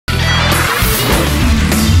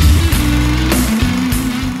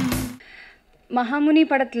மகாமுனி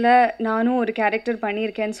படத்தில் நானும் ஒரு கேரக்டர்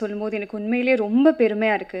பண்ணியிருக்கேன்னு சொல்லும்போது எனக்கு உண்மையிலே ரொம்ப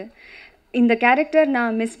பெருமையாக இருக்குது. இந்த கேரக்டர்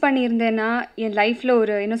நான் மிஸ் பண்ணியிருந்தேன்னா என் லைஃப்பில்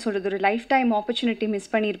ஒரு என்ன சொல்கிறது ஒரு லைஃப் டைம் ஆப்பர்ச்சுனிட்டி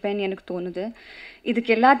மிஸ் பண்ணியிருப்பேன்னு எனக்கு தோணுது.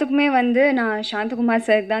 இதுக்கு எல்லாத்துக்குமே நான் சந்தகுமார்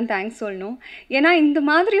சாருக்கு தான் தேங்க்ஸ் சொல்லணும். ஏன்னா இந்த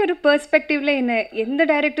மாதிரி ஒரு பெர்ஸ்பெக்டிவில் என்னை எந்த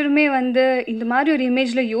டைரக்டருமே இந்த மாதிரி ஒரு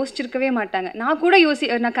இமேஜில் யோசிச்சிருக்கவே மாட்டாங்க.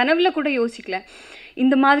 நான் கனவில் கூட யோசிக்கல.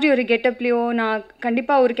 இந்த மாதிரி ஒரு கெட்டப்லேயோ நான்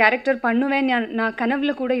கண்டிப்பாக ஒரு கேரக்டர் பண்ணுவேன் நான்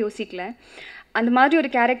கனவில் கூட யோசிக்கல. அந்த மாதிரி ஒரு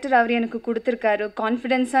கேரக்டர் அவர் எனக்கு கொடுத்துருக்காரு.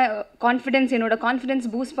 என்னோட கான்ஃபிடென்ஸ்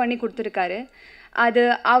பூஸ்ட் பண்ணி கொடுத்துருக்காரு. அது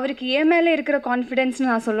அவருக்கு என் மேலே இருக்கிற கான்ஃபிடென்ஸ்னு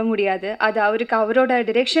நான் சொல்ல முடியாது. அது அவரோட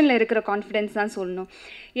டிரெக்ஷனில் இருக்கிற கான்ஃபிடென்ஸ் தான் சொல்லணும்.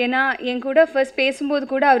 ஏன்னா என் கூட ஃபர்ஸ்ட் பேசும்போது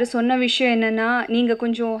கூட அவர் சொன்ன விஷயம் என்னென்னா, நீங்கள்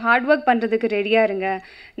கொஞ்சம் ஹார்ட் ஒர்க் பண்ணுறதுக்கு ரெடியாக இருங்க,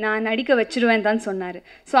 நான் நடிக்க வச்சுருவேன் தான் சொன்னார்.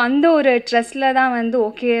 ஸோ அந்த ஒரு ட்ரெஸ்ட்டில் தான்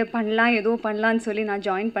ஓகே பண்ணலாம், ஏதோ பண்ணலான்னு சொல்லி நான்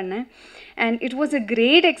ஜாயின் பண்ணேன். And it was a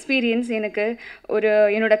great experience. எனக்கு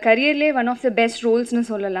என்னோட கரியர்லேயே ஒன் ஆஃப் த பெஸ்ட் ரோல்ஸ்னு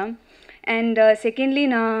சொல்லலாம். அண்ட் செகண்ட்லி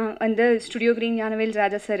நான் ஸ்டுடியோ கிரீன் ஞானவேல்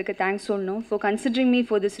ராஜா சாருக்கு தேங்க்ஸ் சொல்லணும் for considering me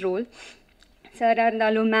for this role. சாராக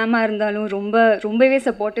இருந்தாலும் மேமாக இருந்தாலும் ரொம்பவே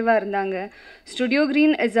சப்போர்ட்டிவாக இருந்தாங்க. Studio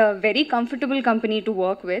green is a very comfortable company to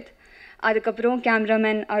work with. அதுக்கப்புறம்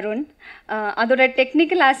கேமராமேன் அருண். அதோட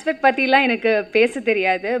டெக்னிக்கல் ஆஸ்பெக்ட் பற்றிலாம் எனக்கு பேச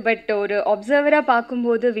தெரியாது. பட் ஒரு அப்சர்வராக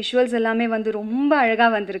பார்க்கும்போது விஷுவல்ஸ் எல்லாமே ரொம்ப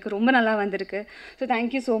அழகாக வந்திருக்கு, ரொம்ப நல்லா வந்திருக்கு. So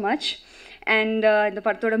thank you so much. And இந்த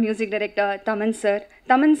படத்தோட மியூசிக் டைரக்டர்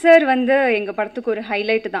தமன் சார் எங்கள் படத்துக்கு ஒரு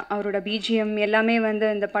ஹைலைட்டு தான். அவரோட பிஜிஎம் எல்லாமே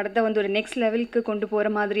இந்த படத்தை ஒரு நெக்ஸ்ட் லெவலுக்கு கொண்டு போகிற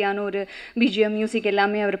மாதிரியான ஒரு பிஜிஎம் மியூசிக்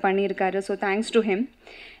எல்லாமே அவர் பண்ணியிருக்காரு. So thanks to him.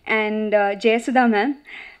 And Jayasudha ma'am,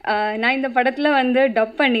 நான் இந்த படத்தில்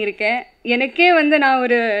டப் பண்ணியிருக்கேன். எனக்கே நான்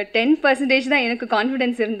ஒரு 10% தான் எனக்கு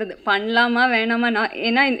கான்ஃபிடென்ஸ் இருந்தது, பண்ணலாமா வேணாமா.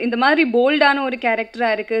 ஏன்னா இந்த மாதிரி போல்டான ஒரு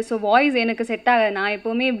கேரக்டராக இருக்குது. ஸோ வாய்ஸ் எனக்கு செட் ஆகாது. நான்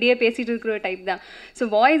எப்போவுமே இப்படியே பேசிகிட்டு இருக்கிற ஒரு டைப் தான். ஸோ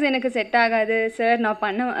வாய்ஸ் எனக்கு செட் ஆகாது சார், நான்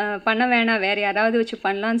பண்ண வேணாம், வேறு யாராவது வச்சு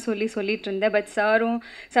பண்ணலான்னு சொல்லிட்டு இருந்தேன். பட்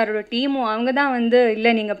சாரோட டீமும் அவங்க தான்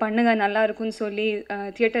இல்லை நீங்கள் பண்ணுங்கள் நல்லாயிருக்குன்னு சொல்லி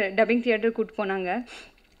டப்பிங் தியேட்டர் கூப்பிட்டு போனாங்க.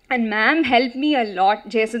 And ma'am help me a lot.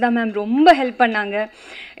 Jayasudha ma'am ரொம்ப ஹெல்ப் பண்ணாங்க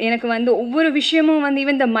எனக்கு. ஒவ்வொரு விஷயமும்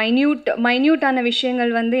ஈவன் இந்த மைன்யூட்டான விஷயங்கள்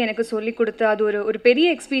எனக்கு சொல்லி கொடுத்து அது ஒரு பெரிய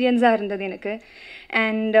எக்ஸ்பீரியன்ஸாக இருந்தது எனக்கு.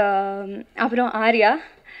 அண்ட் அப்புறம்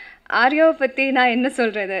ஆர்யாவை பற்றி நான் என்ன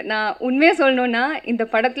சொல்கிறது, நான் உண்மையாக சொல்லணுன்னா இந்த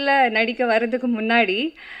படத்தில் நடிக்க வர்றதுக்கு முன்னாடி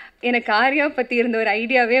எனக்கு ஆர்யாவை பற்றி இருந்த ஒரு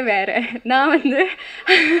ஐடியாவே வேறு. நான்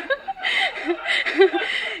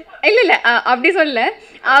இல்லை அப்படி சொல்ல,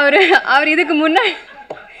 அவர் இதுக்கு முன்னாடி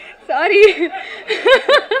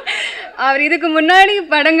அவர் இதுக்கு முன்னாடி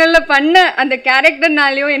படங்களில் பண்ண அந்த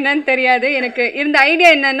கேரக்டர்னாலேயோ என்னன்னு தெரியாது, எனக்கு இருந்த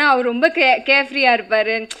ஐடியா என்னன்னா அவர் ரொம்ப கேர்ஃப்ரீயாக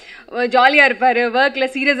இருப்பார், ஜாலியாக இருப்பார்,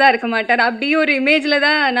 ஒர்க்கில் சீரியஸாக இருக்க மாட்டார். அப்படியே ஒரு இமேஜில்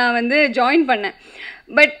தான் நான் ஜாயின் பண்ணேன்.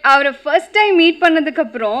 பட் அவரை ஃபர்ஸ்ட் டைம் மீட்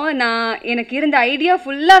பண்ணதுக்கப்புறம் எனக்கு இருந்த ஐடியா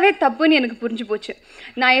ஃபுல்லாகவே தப்புன்னு எனக்கு புரிஞ்சு போச்சு.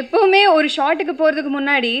 நான் எப்போவுமே ஒரு ஷாட்டுக்கு போகிறதுக்கு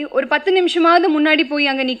முன்னாடி ஒரு 10 நிமிஷமாவது முன்னாடி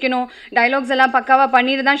போய் அங்கே நிற்கணும், டைலாக்ஸ் எல்லாம் பக்காவாக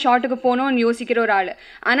பண்ணிட்டு தான் ஷாட்டுக்கு போகணும்னு யோசிக்கிற ஒரு ஆள்.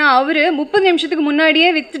 ஆனால் அவர் 30 நிமிஷத்துக்கு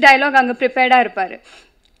முன்னாடியே வித் டைலாக் அங்கே ப்ரிப்பேர்டாக இருப்பார்.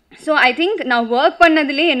 ஸோ ஐ திங்க் நான் ஒர்க்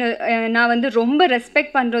பண்ணதுலே நான் ரொம்ப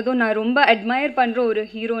ரெஸ்பெக்ட் பண்ணுறதும் நான் ரொம்ப அட்மையர் பண்ணுற ஒரு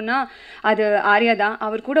ஹீரோனா அது ஆர்யா தான்.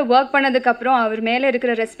 அவர் கூட ஒர்க் பண்ணதுக்கப்புறம் அவர் மேலே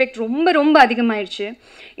இருக்கிற ரெஸ்பெக்ட் ரொம்ப அதிகமாகிடுச்சு.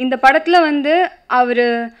 இந்த படத்தில் அவர்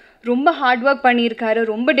ரொம்ப ஹார்ட் ஒர்க் பண்ணியிருக்காரு,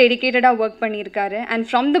 ரொம்ப டெடிக்கேட்டடாக ஒர்க் பண்ணியிருக்காரு. And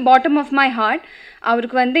from the bottom of my heart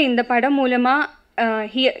அவருக்கு இந்த படம் மூலமாக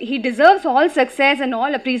he deserves all success and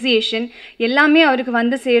all appreciation. எல்லாமே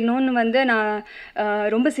அவருக்கு சேரணும்னு நான்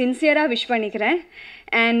ரொம்ப சின்சியராக விஷ் பண்ணிக்கிறேன்.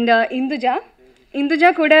 அண்ட் இந்துஜா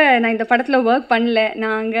கூட நான் இந்த படத்தில் ஒர்க் பண்ணல.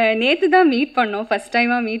 நாங்கள் நேற்று தான் மீட் பண்ணோம், ஃபஸ்ட்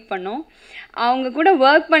டைமாக மீட் பண்ணோம். அவங்க கூட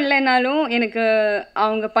ஒர்க் பண்ணலைனாலும் எனக்கு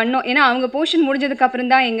அவங்க பண்ணோம், ஏன்னா அவங்க போர்ஷன்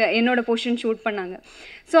முடிஞ்சதுக்கப்புறம் தான் என்னோடய போர்ஷன் ஷூட் பண்ணாங்க.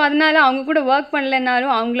 ஸோ அதனால் அவங்க கூட ஒர்க்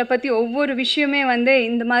பண்ணலைனாலும் அவங்கள பற்றி ஒவ்வொரு விஷயமே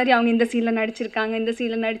இந்த மாதிரி அவங்க இந்த சீனில் நடிச்சிருக்காங்கன்னு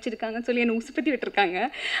சொல்லி என்னை உசுப்பத்தி விட்டுருக்காங்க.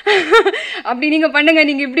 அப்படி நீங்கள் பண்ணுங்கள்,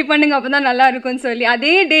 நீங்கள் இப்படி பண்ணுங்கள், அப்போ தான் நல்லா இருக்கும்னு சொல்லி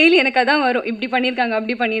அதே டெய்லி எனக்கு அதான் வரும், இப்படி பண்ணியிருக்காங்க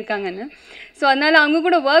அப்படி பண்ணியிருக்காங்கன்னு. ஸோ அதனால் அவங்க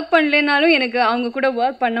கூட ஒர்க் பண்ணலைனாலும் எனக்கு அவங்க கூட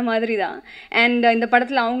ஒர்க் பண்ண மாதிரி தான். அண்ட் இந்த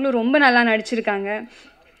படத்தில் அவங்களும் ரொம்ப நல்லா நடிச்சிருக்காங்க.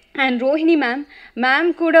 அண்ட் ரோஹிணி மேம்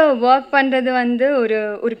கூட ஒர்க் பண்ணுறது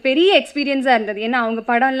ஒரு பெரிய எக்ஸ்பீரியன்ஸாக இருந்தது. ஏன்னா அவங்க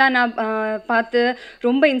படம்லாம் நான் பார்த்து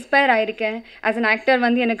ரொம்ப இன்ஸ்பயர் ஆகிருக்கேன். ஆஸ் அன் ஆக்டர்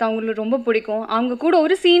எனக்கு அவங்களுக்கு ரொம்ப பிடிக்கும். அவங்க கூட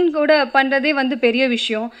ஒரு சீன் கூட பண்ணுறதே பெரிய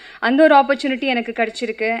விஷயம். அந்த ஒரு ஆப்பர்ச்சுனிட்டி எனக்கு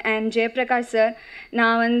கிடச்சிருக்கு. அண்ட் ஜெயபிரகாஷ் சார்,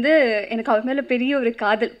 நான் எனக்கு அவர் மேலே பெரிய ஒரு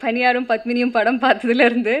காதல். பனியாரும் பத்மினியும் படம்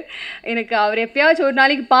பார்த்ததுலேருந்து எனக்கு அவர் எப்பயாச்சும் ஒரு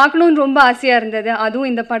நாளைக்கு பார்க்கணுன்னு ரொம்ப ஆசையாக இருந்தது.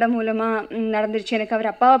 அதுவும் இந்த படம் மூலமாக நடந்துருச்சு. எனக்கு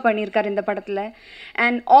அவர் அப்பாவை பண்ணியிருக்கார் இந்த படத்தில்.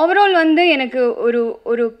 அண்ட் ஓவரால் வந்து எனக்கு ஒரு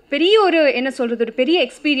ஒரு பெரிய ஒரு என்ன சொல்கிறது ஒரு பெரிய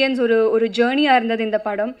எக்ஸ்பீரியன்ஸ் ஒரு ஜேர்னியாக இருந்தது இந்த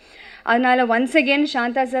படம். அதனால் ஒன்ஸ் அகெயின்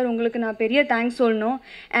சாந்தா சார் உங்களுக்கு நான் பெரிய தேங்க்ஸ் சொல்லணும்.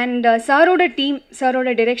 அண்ட்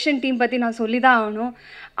சாரோட டிரெக்ஷன் டீம் பற்றி நான் சொல்லி தான் ஆகணும்.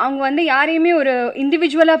 அவங்க வந்து யாரையுமே ஒரு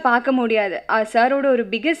இண்டிவிஜுவலாக பார்க்க முடியாது. சாரோட ஒரு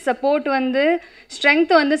பிக்கெஸ்ட் சப்போர்ட் வந்து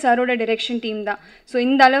ஸ்ட்ரென்த் வந்து சாரோட டிரெக்ஷன் டீம் தான். ஸோ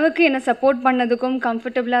இந்த அளவுக்கு என்னை சப்போர்ட் பண்ணதுக்கும்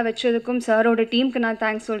கம்ஃபர்டபுளாக வச்சதுக்கும் சாரோட டீமுக்கு நான்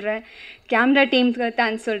தேங்க்ஸ் சொல்கிறேன். கேமரா டீமுக்கு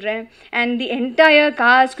தேங்க்ஸ் சொல்கிறேன். And the entire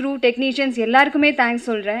cast crew technicians எல்லாருக்குமே தேங்க்ஸ்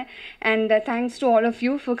சொல்கிறேன். And thanks to all of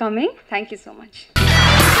you for coming. Thank you so much.